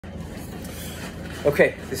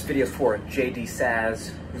Okay, this video is for JD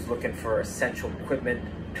Saz, who's looking for essential equipment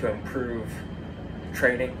to improve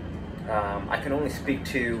training. I can only speak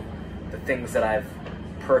to the things that I've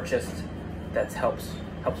purchased that helps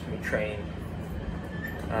me train.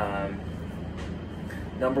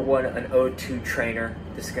 Number one, an O2 trainer.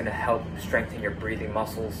 This is going to help strengthen your breathing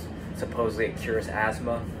muscles. Supposedly it cures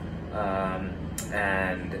asthma.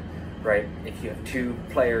 And right, if you have two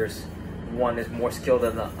players, one is more skilled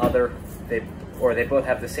than the other, they both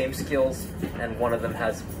have the same skills, and one of them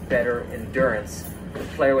has better endurance, the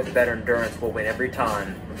player with better endurance will win every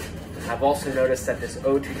time. I've also noticed that this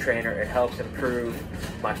O2 trainer, it helps improve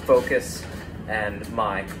my focus and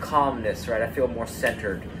my calmness, right? I feel more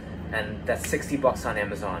centered, and that's 60 bucks on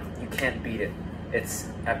Amazon. You can't beat it.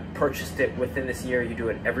 I've purchased it within this year. You do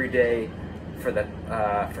it every day for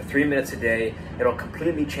 3 minutes a day. It'll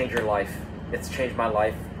completely change your life. It's changed my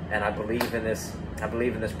life, and I believe in this. I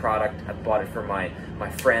believe in this product. I bought it for my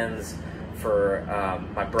friends, for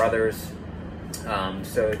my brothers.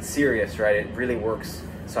 So it's serious, right? It really works.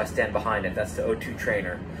 So I stand behind it. That's the O2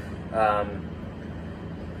 trainer.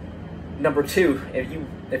 Number two,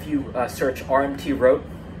 if you search RMT rope,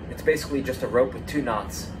 it's basically just a rope with 2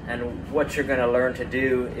 knots. And what you're going to learn to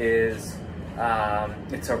do is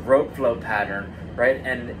it's a rope flow pattern, right?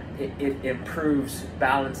 And it improves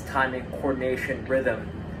balance, timing, coordination,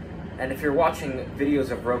 rhythm. And if you're watching videos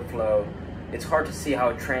of rope flow, it's hard to see how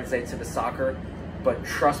it translates into soccer, but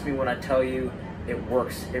trust me when I tell you, it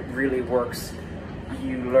works. It really works.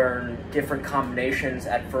 You learn different combinations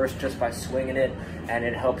at first just by swinging it, and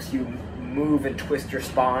it helps you move and twist your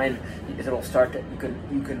spine. It'll start to,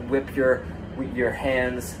 you can whip your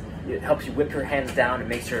hands. It helps you whip your hands down.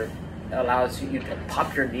 It allows you to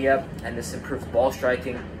pop your knee up, and this improves ball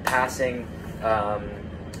striking, passing,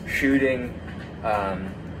 shooting.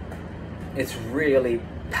 It's really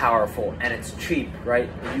powerful, and it's cheap, right?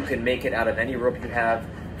 You can make it out of any rope you have.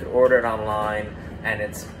 You can order it online, and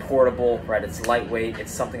it's portable, right? It's lightweight.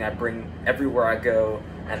 It's something I bring everywhere I go,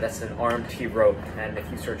 and that's an RMT rope. And if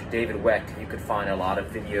you search David Weck, you could find a lot of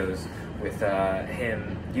videos with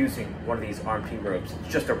him using one of these RMT ropes.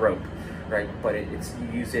 It's just a rope, right? But you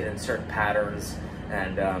use it in certain patterns,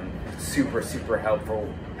 and super helpful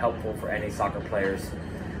for any soccer players.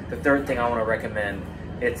 The third thing I want to recommend,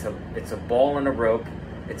 it's a ball and a rope.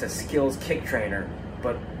 It's a skills kick trainer,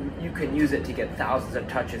 but you can use it to get thousands of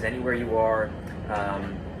touches anywhere you are.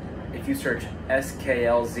 If you search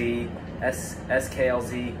SKLZ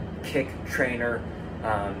kick trainer,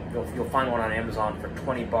 you'll find one on Amazon for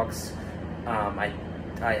 20 bucks. I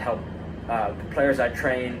help the players I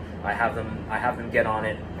train. I have them get on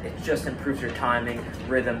it. It just improves your timing,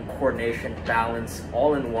 rhythm, coordination, balance,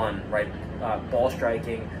 all in one, right? Ball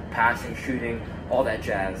striking, passing, shooting, all that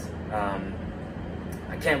jazz.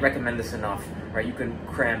 I can't recommend this enough, right? You can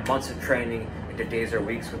cram months of training into days or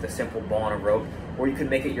weeks with a simple ball and a rope, or you can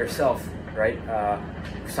make it yourself, right?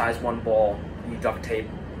 Size 1 ball, you duct tape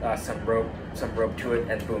some rope to it,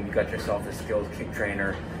 and boom, you got yourself a skills kick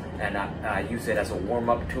trainer. And I use it as a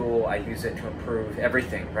warm-up tool. I use it to improve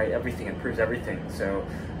everything, right? Everything improves everything. So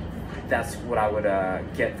that's what I would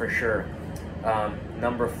get for sure.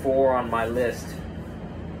 Number 4 on my list.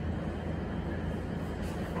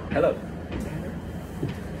 Hello.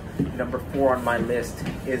 Number 4 on my list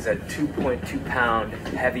is a 2.2 pound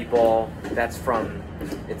heavy ball. That's from,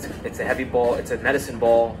 it's a heavy ball. It's a medicine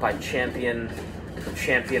ball by Champion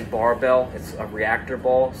Barbell. It's a reactor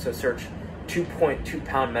ball. So search 2.2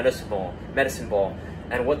 pound medicine ball.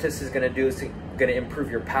 And what this is going to do is going to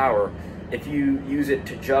improve your power. If you use it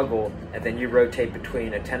to juggle, and then you rotate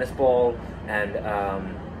between a tennis ball and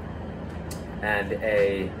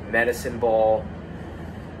a medicine ball,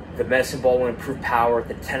 the medicine ball will improve power,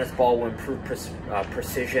 the tennis ball will improve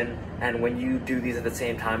precision, and when you do these at the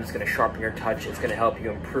same time, it's going to sharpen your touch. It's going to help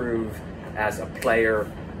you improve as a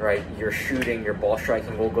player, right? Your shooting, your ball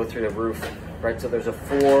striking will go through the roof, right? So there's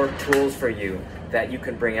 4 tools for you that you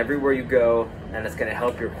can bring everywhere you go, and it's going to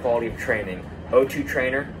help your quality of training. O2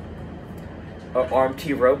 trainer, a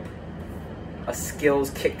RMT rope, a skills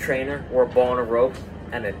kick trainer or a ball and a rope,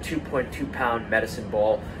 and a 2.2 pound medicine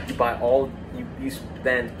ball. You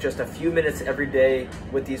spend just a few minutes every day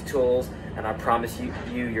with these tools, and I promise you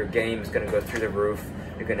your game is going to go through the roof.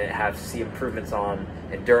 You're going to see improvements on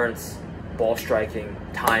endurance, ball striking,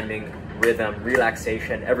 timing, rhythm,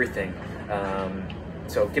 relaxation, everything.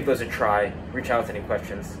 So give those a try. Reach out with any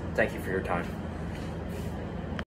questions. Thank you for your time.